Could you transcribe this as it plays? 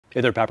Hey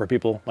there, PAPR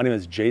people. My name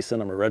is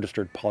Jason. I'm a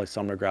registered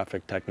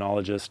polysomnographic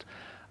technologist.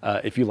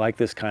 If you like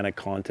this kind of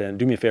content,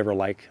 do me a favor,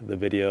 like the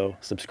video,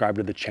 subscribe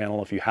to the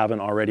channel if you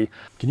haven't already.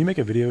 Can you make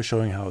a video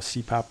showing how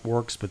CPAP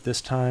works, but this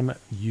time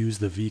use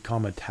the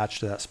VCOM attached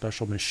to that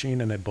special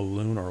machine in a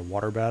balloon or a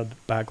water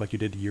bag like you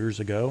did years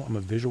ago? I'm a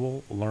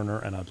visual learner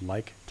and I'd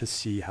like to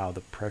see how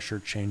the pressure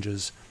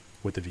changes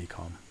with the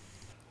VCOM.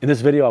 In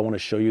this video, I want to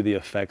show you the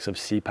effects of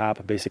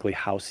CPAP, basically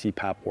how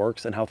CPAP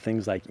works and how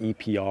things like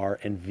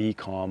EPR and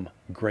VCOM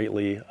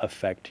greatly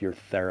affect your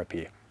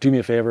therapy. Do me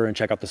a favor and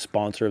check out the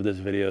sponsor of this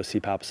video,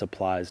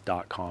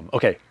 CPAPsupplies.com.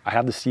 Okay, I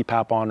have the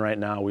CPAP on right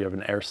now. We have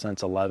an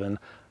AirSense 11.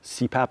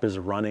 CPAP is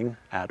running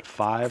at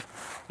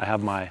 5. I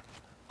have my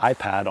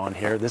iPad on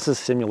here. This is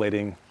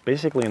simulating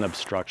basically an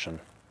obstruction.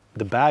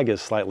 The bag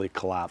is slightly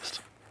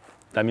collapsed.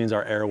 That means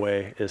our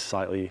airway is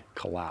slightly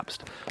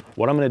collapsed.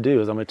 What I'm going to do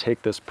is I'm going to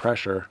take this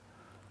pressure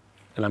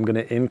and I'm going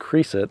to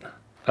increase it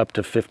up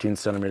to 15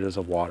 centimeters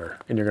of water.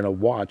 And you're going to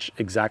watch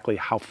exactly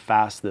how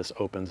fast this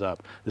opens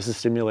up. This is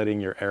simulating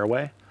your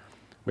airway.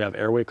 We have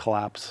airway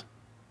collapse.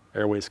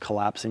 Airway's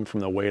collapsing from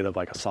the weight of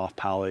like a soft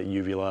palate,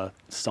 uvula,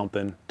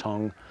 something,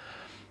 tongue.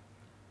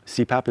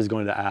 CPAP is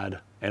going to add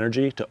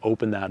energy to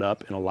open that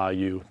up and allow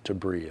you to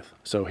breathe.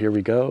 So here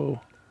we go.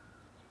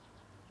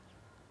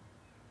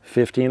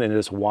 15, and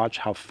just watch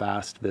how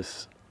fast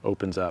this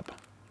opens up.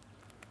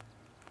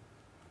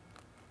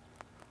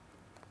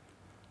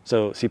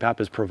 So CPAP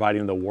is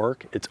providing the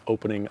work, it's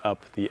opening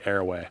up the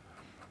airway.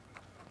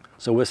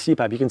 So with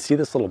CPAP, you can see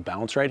this little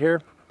bounce right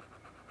here.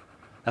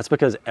 That's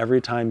because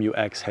every time you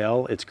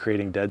exhale, it's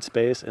creating dead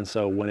space. And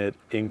so when it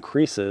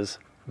increases,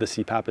 the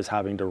CPAP is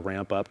having to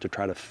ramp up to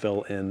try to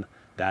fill in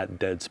that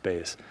dead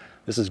space.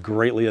 This is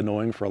greatly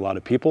annoying for a lot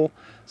of people.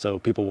 So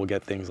people will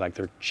get things like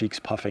their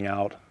cheeks puffing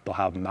out, they'll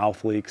have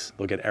mouth leaks,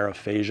 they'll get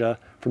aerophagia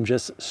from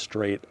just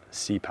straight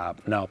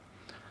CPAP. Now,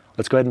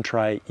 let's go ahead and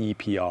try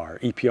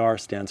EPR. EPR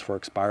stands for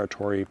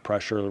Expiratory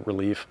Pressure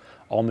Relief.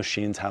 All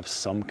machines have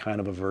some kind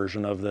of a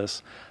version of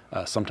this.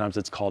 Sometimes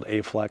it's called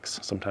A-Flex,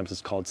 sometimes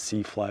it's called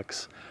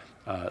C-Flex.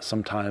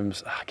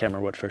 Sometimes, I can't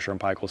remember what Fisher &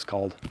 Paykel is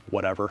called,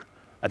 whatever.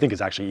 I think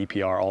it's actually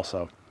EPR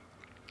also.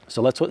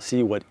 So let's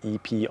see what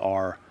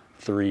EPR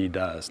 3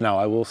 does. Now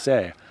I will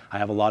say, I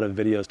have a lot of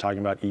videos talking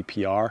about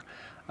EPR.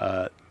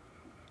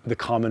 The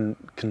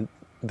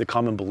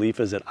common belief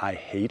is that I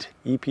hate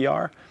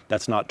EPR.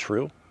 That's not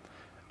true.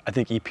 I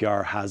think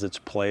EPR has its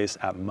place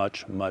at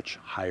much, much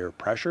higher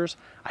pressures.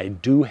 I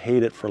do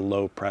hate it for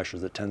low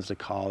pressures. It tends to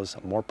cause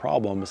more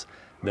problems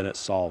than it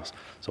solves.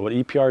 So what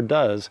EPR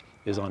does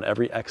is on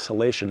every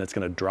exhalation, it's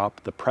gonna drop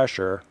the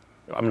pressure.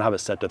 I'm gonna have it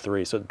set to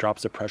 3, so it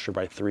drops the pressure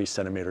by 3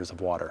 centimeters of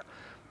water.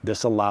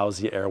 This allows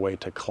the airway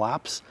to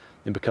collapse,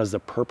 and because the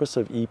purpose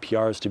of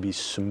EPR is to be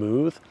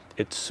smooth,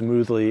 it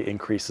smoothly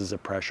increases the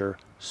pressure,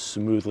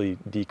 smoothly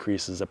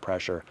decreases the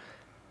pressure.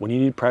 When you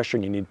need pressure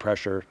and you need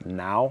pressure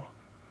now,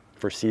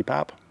 for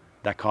CPAP,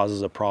 that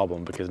causes a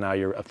problem because now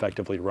you're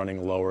effectively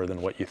running lower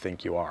than what you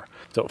think you are.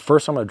 So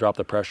first I'm gonna drop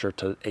the pressure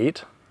to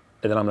 8,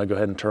 and then I'm gonna go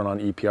ahead and turn on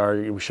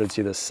EPR. We should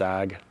see this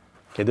sag.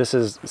 Okay, this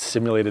is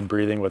simulated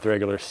breathing with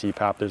regular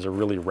CPAP. There's a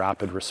really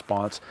rapid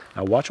response.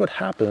 Now watch what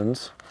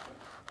happens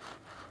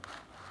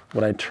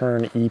when I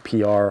turn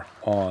EPR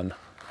on.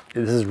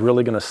 This is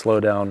really gonna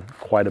slow down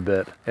quite a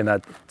bit, and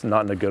that's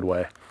not in a good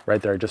way.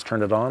 Right there, I just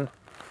turned it on.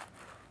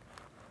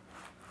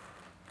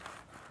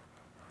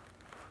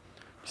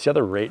 See how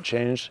the rate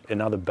changed, and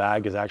now the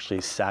bag is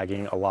actually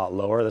sagging a lot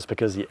lower? That's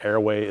because the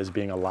airway is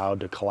being allowed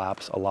to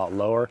collapse a lot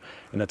lower,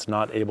 and it's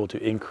not able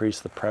to increase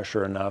the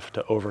pressure enough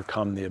to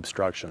overcome the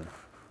obstruction.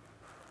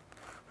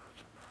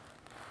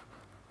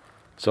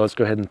 So let's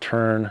go ahead and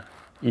turn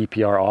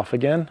EPR off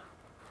again.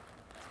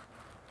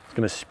 It's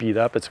gonna speed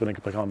up, it's gonna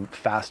become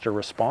faster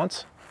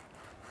response.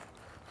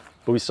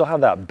 But we still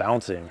have that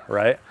bouncing,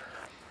 right?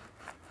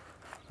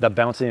 That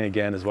bouncing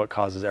again is what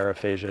causes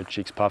aerophagia,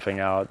 cheeks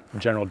puffing out,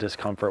 general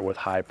discomfort with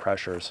high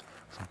pressures.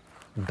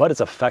 But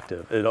it's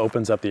effective. It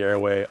opens up the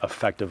airway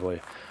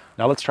effectively.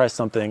 Now let's try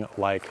something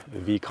like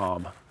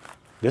VCOM.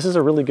 This is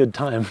a really good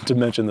time to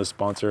mention the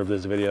sponsor of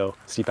this video,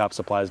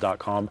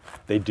 CPAPsupplies.com.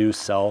 They do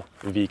sell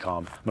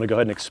VCOM. I'm gonna go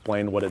ahead and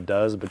explain what it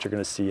does, but you're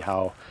gonna see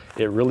how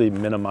it really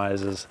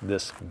minimizes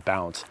this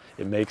bounce.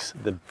 It makes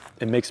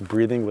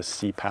breathing with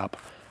CPAP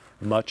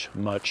much,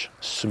 much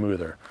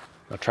smoother.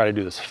 I'll try to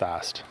do this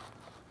fast.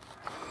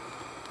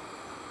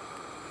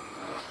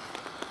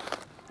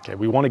 Okay,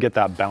 we want to get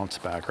that bounce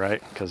back,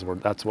 right? Because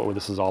that's what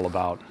this is all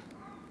about.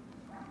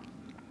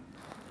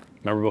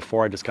 Remember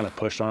before I just kind of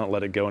pushed on it,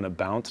 let it go, and it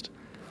bounced?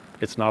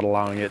 It's not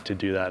allowing it to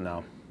do that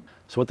now.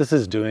 So what this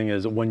is doing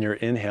is when you're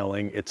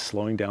inhaling, it's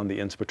slowing down the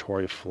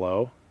inspiratory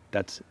flow.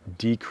 That's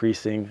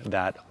decreasing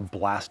that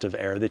blast of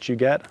air that you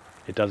get.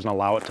 It doesn't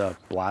allow it to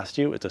blast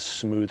you. It's a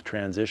smooth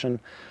transition.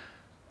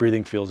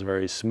 Breathing feels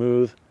very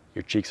smooth.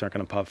 Your cheeks aren't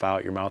going to puff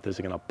out. Your mouth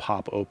isn't going to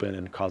pop open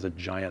and cause a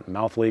giant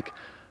mouth leak.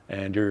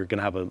 And you're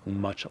gonna have a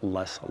much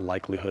less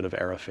likelihood of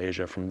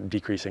aerophagia from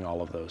decreasing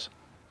all of those.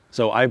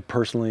 So I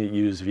personally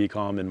use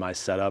VCOM in my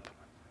setup.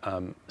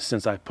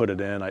 Since I put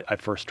it in, I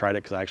first tried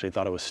it because I actually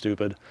thought it was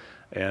stupid.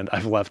 and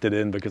I've left it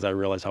in because I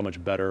realized how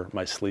much better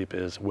my sleep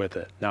is with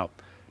it. Now,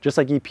 just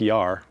like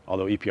EPR,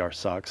 although EPR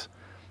sucks,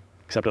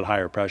 except at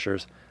higher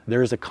pressures,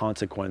 there is a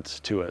consequence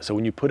to it. So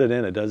when you put it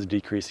in, it does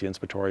decrease the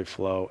inspiratory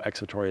flow.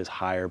 Expiratory is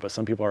higher, but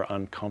some people are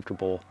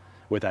uncomfortable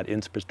with that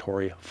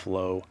inspiratory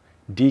flow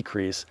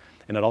decrease,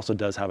 and it also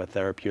does have a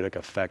therapeutic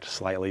effect,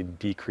 slightly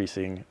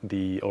decreasing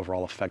the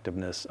overall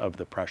effectiveness of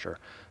the pressure.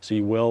 So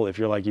you will, if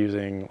you're like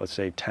using, let's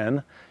say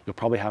 10, you'll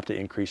probably have to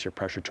increase your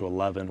pressure to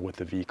 11 with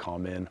the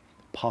VCOM in,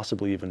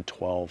 possibly even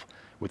 12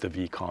 with the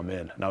VCOM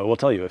in. Now I will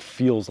tell you, it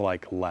feels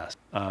like less,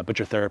 but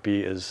your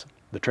therapy is,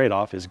 the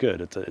trade-off is good.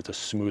 It's a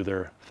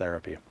smoother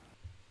therapy.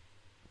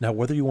 Now,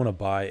 whether you want to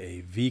buy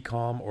a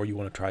VCOM or you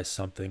want to try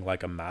something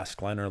like a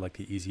mask liner like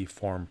the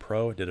EasyForm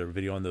Pro, I did a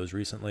video on those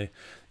recently,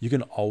 you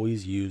can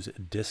always use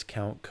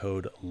discount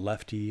code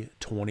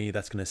LEFTY20.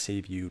 That's going to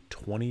save you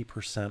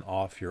 20%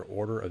 off your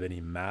order of any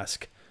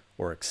mask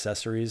or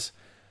accessories.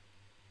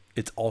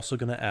 It's also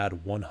going to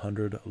add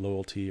 100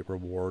 loyalty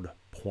reward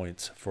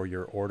points for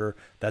your order.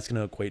 That's going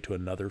to equate to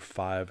another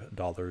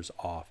 $5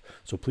 off.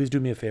 So please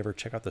do me a favor,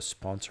 check out the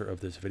sponsor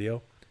of this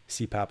video,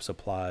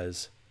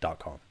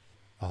 CPAPsupplies.com.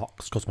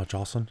 Excuse me,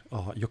 Jocelyn.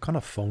 You kind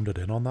of phoned it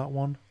in on that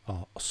one.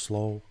 A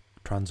slow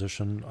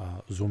transition,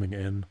 zooming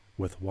in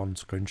with one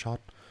screenshot.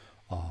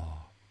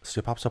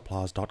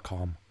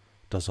 CPAPsupplies.com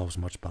deserves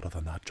much better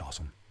than that,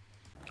 Jocelyn.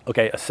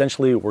 Okay,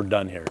 essentially we're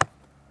done here.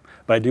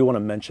 But I do want to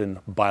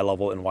mention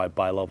bilevel and why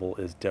bilevel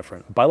is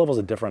different. Bilevel is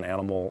a different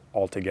animal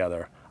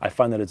altogether. I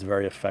find that it's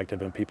very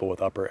effective in people with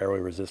upper airway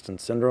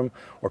resistance syndrome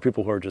or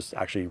people who are just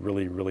actually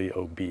really, really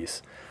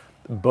obese.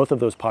 Both of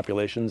those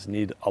populations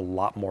need a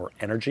lot more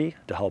energy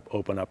to help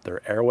open up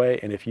their airway.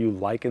 And if you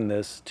liken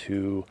this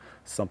to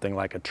something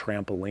like a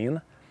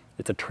trampoline,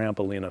 it's a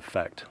trampoline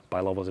effect.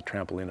 Bilevel is a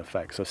trampoline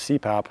effect. So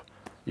CPAP,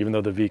 even though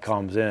the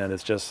VCOM's in,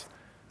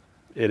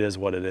 it is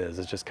what it is.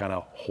 It's just kind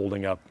of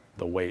holding up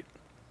the weight.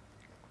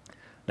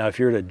 Now, if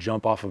you're to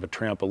jump off of a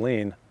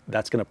trampoline,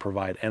 that's going to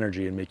provide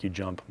energy and make you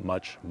jump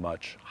much,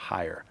 much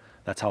higher.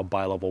 That's how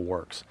bilevel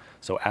works.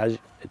 So as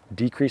it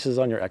decreases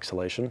on your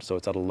exhalation, so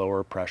it's at a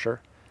lower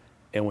pressure,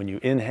 and when you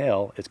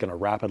inhale, it's going to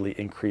rapidly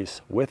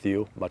increase with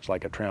you, much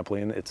like a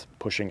trampoline. It's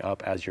pushing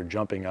up as you're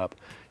jumping up.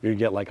 You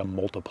get like a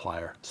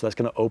multiplier. So that's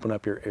going to open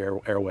up your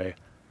airway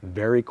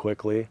very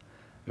quickly,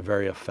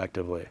 very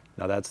effectively.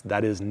 Now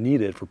that is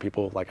needed for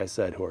people, like I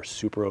said, who are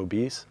super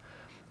obese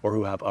or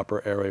who have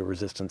upper airway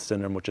resistance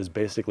syndrome, which is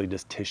basically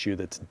just tissue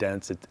that's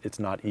dense. It's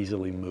not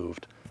easily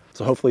moved.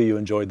 So hopefully you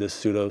enjoyed this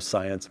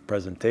pseudoscience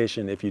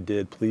presentation. If you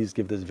did, please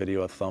give this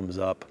video a thumbs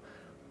up.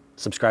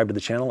 Subscribe to the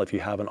channel if you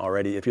haven't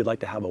already. If you'd like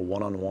to have a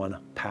one-on-one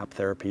PAP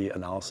therapy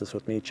analysis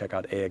with me, check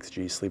out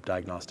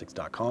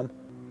axgsleepdiagnostics.com.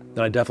 And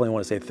I definitely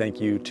want to say thank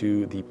you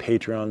to the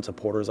Patreon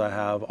supporters I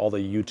have, all the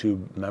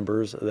YouTube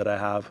members that I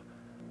have.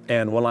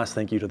 And one last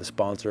thank you to the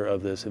sponsor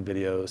of this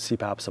video,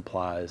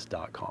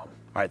 CPAPsupplies.com. All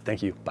right,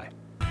 thank you, bye.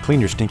 Clean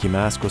your stinky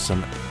mask with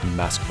some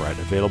Mask Bright,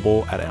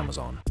 available at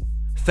Amazon.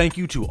 Thank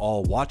you to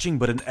all watching,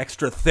 but an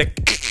extra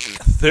thick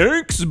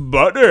thanks,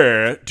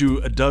 buddy,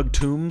 to Doug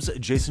Toombs,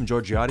 Jason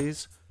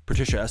Georgiades,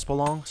 Patricia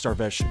Espelong,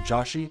 Sarvesh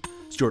Joshi,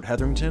 Stuart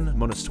Hetherington,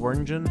 Mona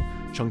Swearingen,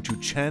 Chungchu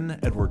Chen,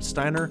 Edward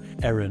Steiner,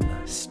 Erin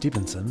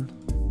Stevenson,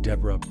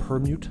 Deborah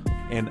Permute,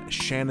 and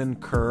Shannon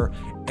Kerr,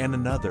 and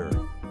another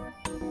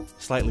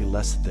slightly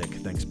less thick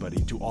thanks,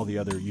 buddy, to all the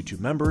other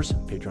YouTube members,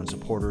 Patreon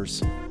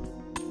supporters,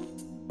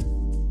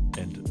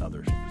 and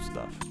other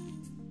stuff.